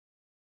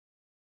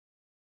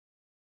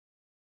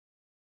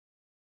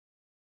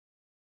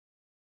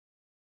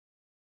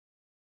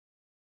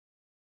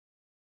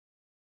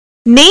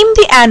Name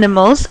the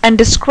animals and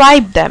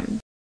describe them.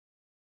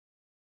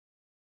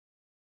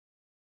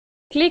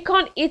 Click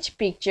on each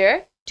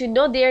picture to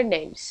know their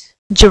names.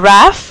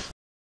 Giraffe,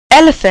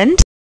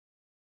 elephant,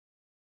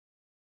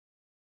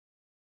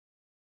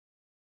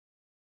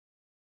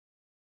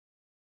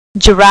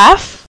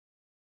 giraffe,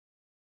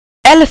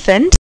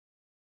 elephant,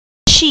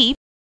 sheep,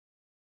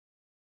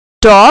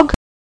 dog,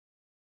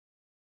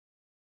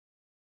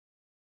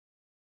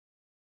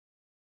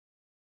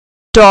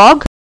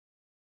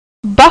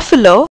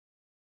 buffalo,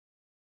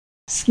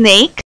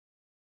 snake,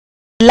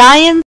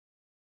 lion,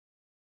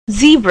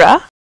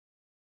 zebra,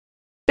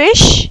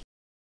 fish,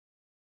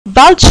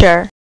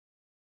 vulture,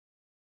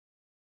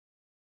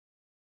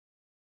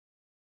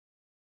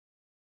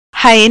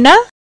 hyena,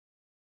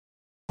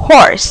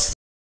 horse.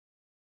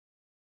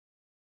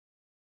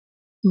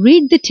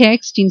 Read the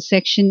text in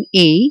section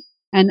A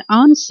and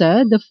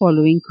answer the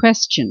following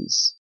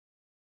questions.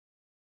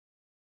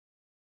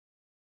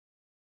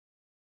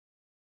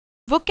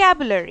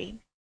 Vocabulary.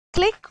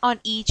 Click on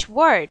each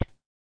word.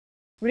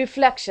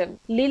 Reflection.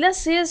 Leela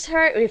sees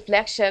her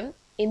reflection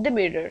in the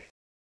mirror.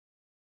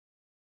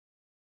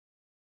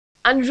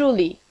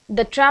 Unruly.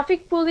 The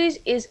traffic police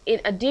is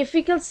in a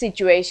difficult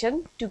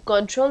situation to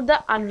control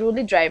the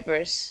unruly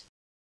drivers.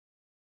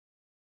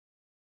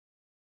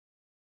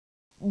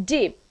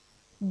 Dip.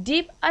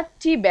 Dip a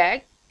tea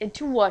bag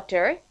into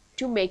water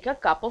to make a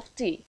cup of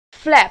tea.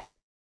 Flap.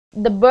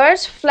 The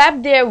birds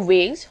flap their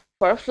wings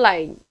for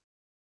flying.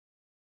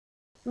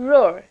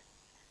 Roar.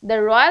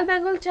 The Royal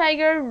Bengal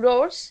tiger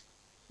roars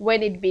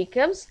when it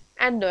becomes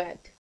annoyed.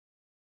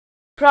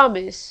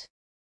 Promise.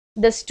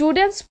 The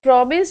students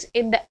promise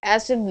in the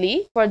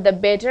assembly for the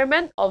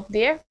betterment of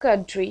their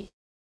country.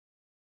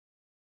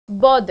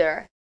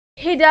 Bother.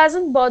 He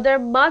doesn't bother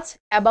much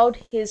about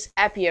his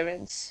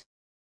appearance.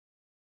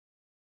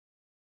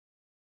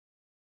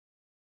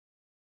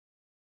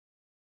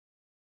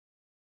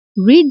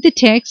 Read the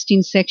text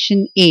in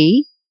section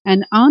A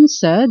and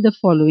answer the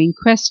following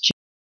question.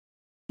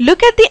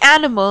 Look at the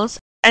animals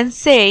and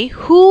say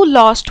who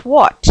lost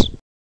what.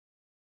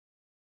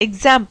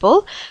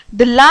 Example,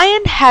 the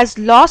lion has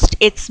lost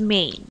its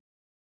mane.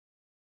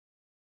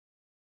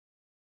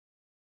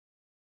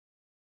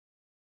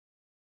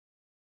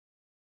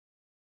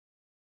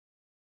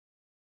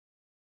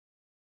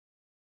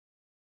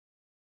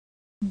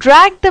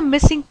 Drag the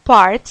missing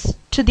parts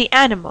to the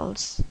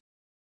animals.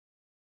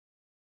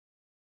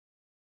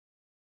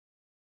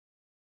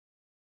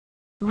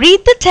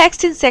 Read the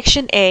text in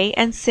section A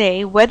and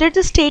say whether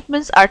the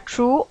statements are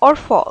true or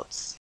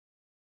false.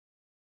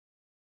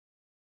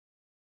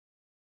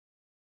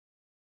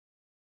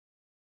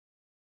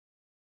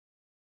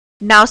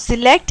 Now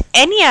select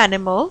any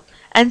animal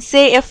and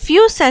say a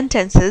few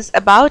sentences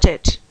about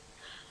it.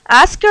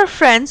 Ask your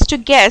friends to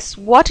guess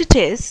what it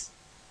is.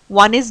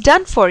 One is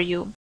done for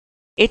you.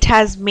 It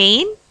has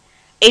mane.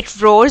 It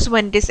roars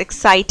when it is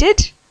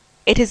excited.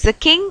 It is the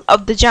king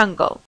of the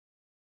jungle.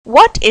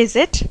 What is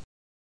it?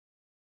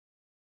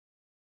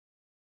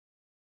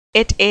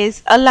 It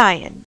is a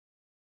lion.